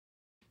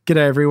G'day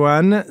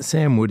everyone,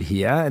 Sam Wood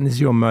here, and this is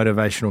your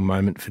motivational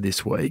moment for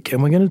this week.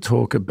 And we're going to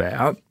talk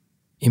about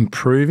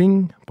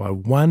improving by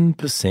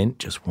 1%,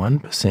 just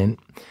 1%,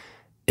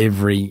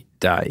 every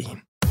day.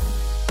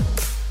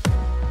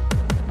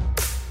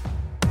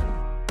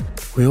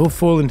 We all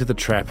fall into the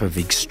trap of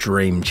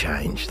extreme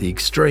change, the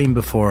extreme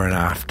before and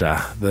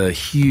after, the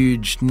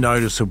huge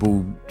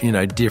noticeable,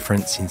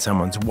 difference in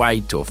someone's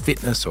weight or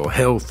fitness or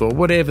health or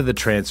whatever the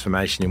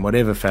transformation in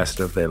whatever facet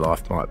of their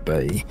life might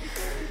be.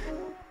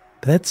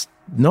 But that's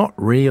not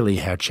really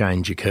how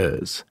change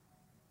occurs.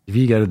 If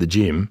you go to the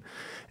gym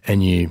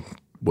and you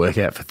work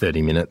out for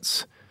 30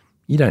 minutes,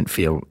 you don't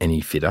feel any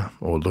fitter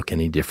or look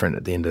any different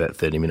at the end of that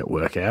 30-minute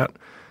workout.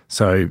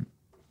 So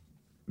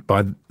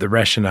by the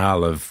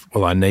rationale of,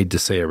 I need to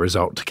see a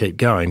result to keep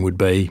going would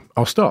be,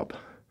 I'll stop.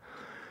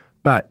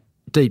 But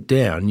deep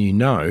down,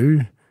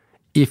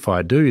 if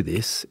I do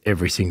this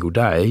every single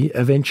day,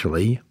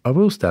 eventually I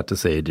will start to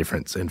see a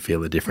difference and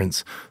feel a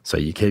difference, so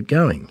you keep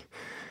going.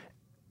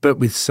 But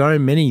with so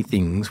many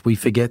things, we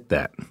forget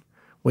that.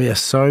 We are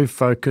so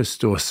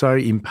focused or so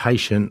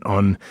impatient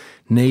on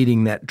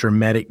needing that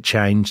dramatic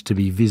change to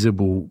be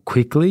visible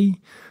quickly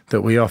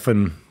that we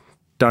often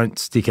don't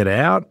stick it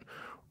out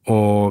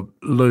or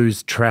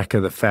lose track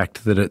of the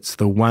fact that it's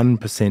the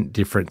 1%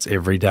 difference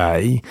every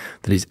day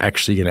that is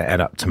actually going to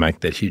add up to make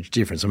that huge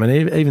difference. I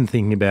mean, even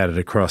thinking about it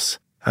across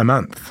a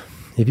month,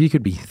 if you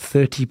could be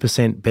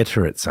 30%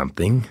 better at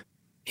something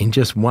in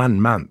just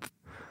 1 month,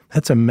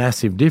 that's a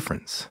massive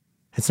difference.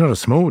 It's not a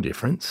small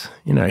difference.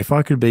 If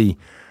I could be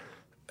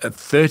a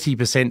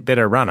 30%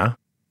 better runner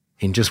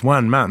in just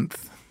 1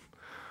 month,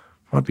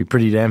 I'd be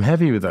pretty damn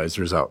happy with those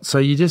results. So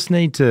you just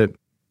need to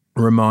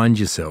remind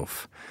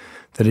yourself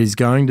that it's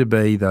going to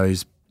be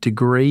those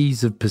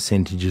degrees of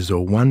percentages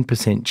or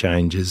 1%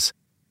 changes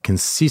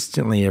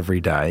consistently every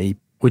day,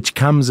 which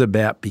comes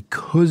about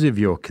because of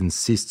your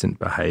consistent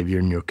behaviour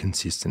and your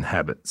consistent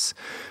habits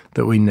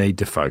that we need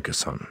to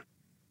focus on.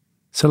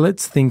 So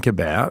let's think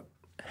about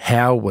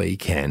how we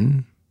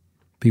can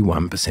be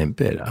 1%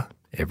 better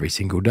every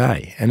single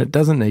day. And it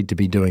doesn't need to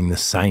be doing the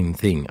same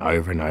thing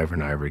over and over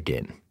and over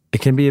again. It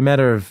can be a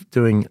matter of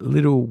doing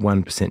little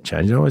 1%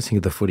 change. I always think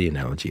of the footy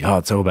analogy.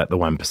 It's all about the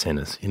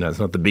 1%ers. It's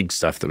not the big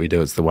stuff that we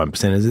do, it's the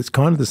 1%ers. It's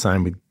kind of the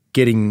same with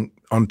getting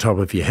on top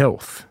of your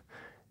health.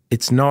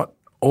 It's not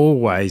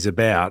always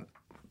about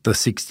the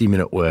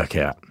 60-minute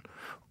workout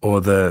or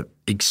the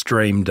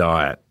extreme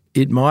diet.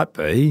 It might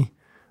be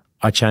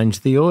I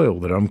changed the oil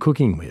that I'm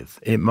cooking with.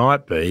 It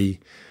might be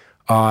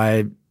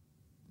I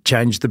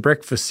changed the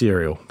breakfast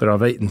cereal that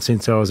I've eaten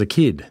since I was a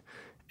kid.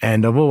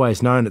 And I've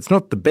always known it's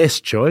not the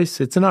best choice,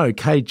 it's an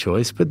okay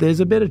choice, but there's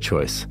a better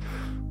choice.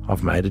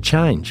 I've made a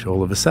change.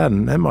 All of a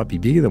sudden, that might be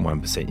bigger than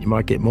 1%. You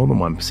might get more than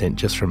 1%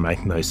 just from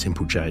making those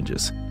simple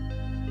changes.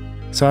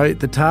 So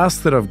the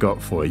task that I've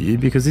got for you,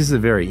 because this is a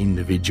very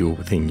individual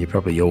thing, you're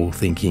probably all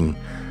thinking,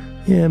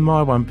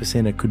 my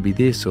 1%er could be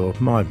this, or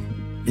my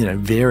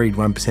varied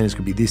 1%ers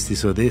could be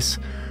this, or this.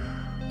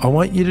 I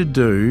want you to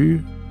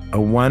do a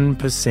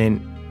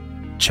 1%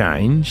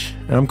 change,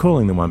 and I'm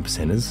calling them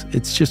 1%ers.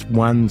 It's just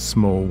one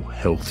small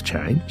health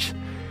change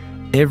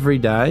every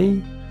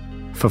day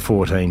for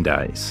 14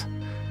 days.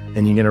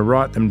 And you're going to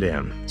write them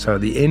down. So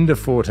at the end of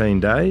 14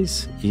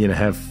 days, you're going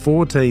to have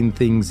 14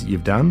 things that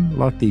you've done,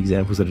 like the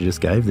examples that I just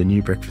gave, the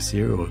new breakfast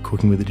cereal or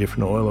cooking with a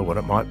different oil or what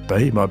it might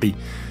be. It might be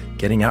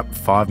getting up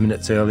 5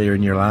 minutes earlier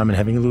in your alarm and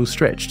having a little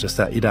stretch to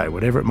start your day,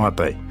 whatever it might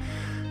be.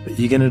 But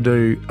you're going to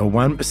do a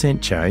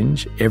 1%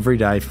 change every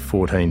day for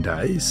 14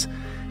 days,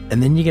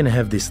 and then you're going to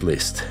have this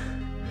list.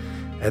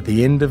 At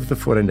the end of the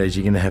 14 days,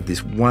 you're going to have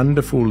this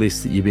wonderful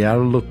list that you'll be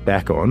able to look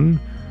back on,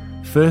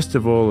 first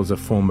of all as a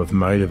form of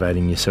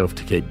motivating yourself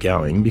to keep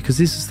going, because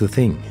this is the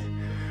thing.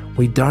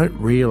 We don't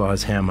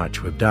realise how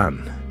much we've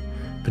done.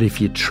 But if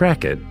you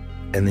track it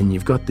and then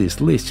you've got this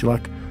list, you're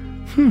like,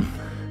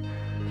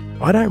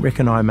 I don't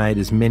reckon I made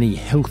as many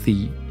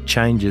healthy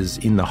changes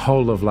in the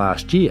whole of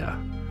last year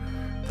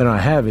than I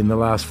have in the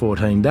last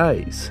 14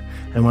 days.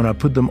 And when I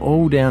put them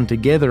all down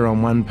together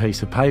on one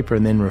piece of paper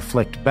and then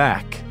reflect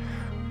back,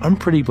 I'm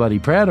pretty bloody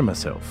proud of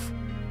myself.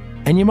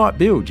 And you might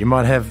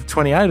have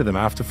 28 of them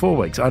after 4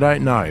 weeks. I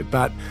don't know,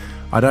 but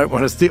I don't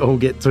want us to all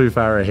get too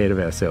far ahead of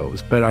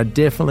ourselves. But I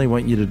definitely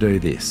want you to do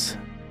this.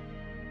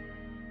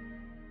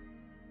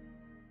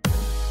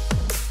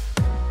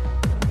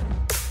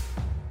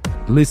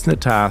 Listener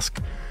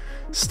task,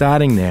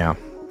 starting now.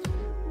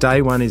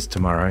 Day 1 is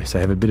tomorrow, so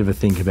have a bit of a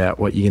think about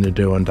what you're going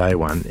to do on day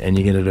 1. And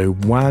you're going to do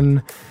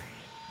one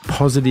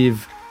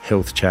positive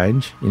health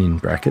change, in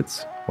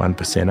brackets,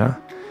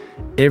 1%er,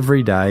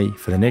 every day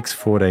for the next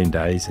 14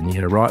 days, and you're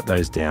going to write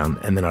those down.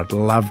 And then I'd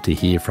love to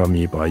hear from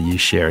you by you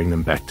sharing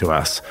them back to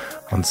us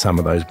on some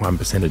of those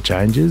 1%er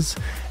changes.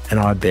 And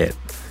I bet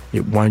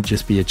it won't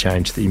just be a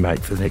change that you make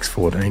for the next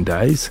 14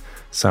 days.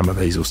 Some of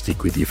these will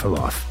stick with you for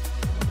life.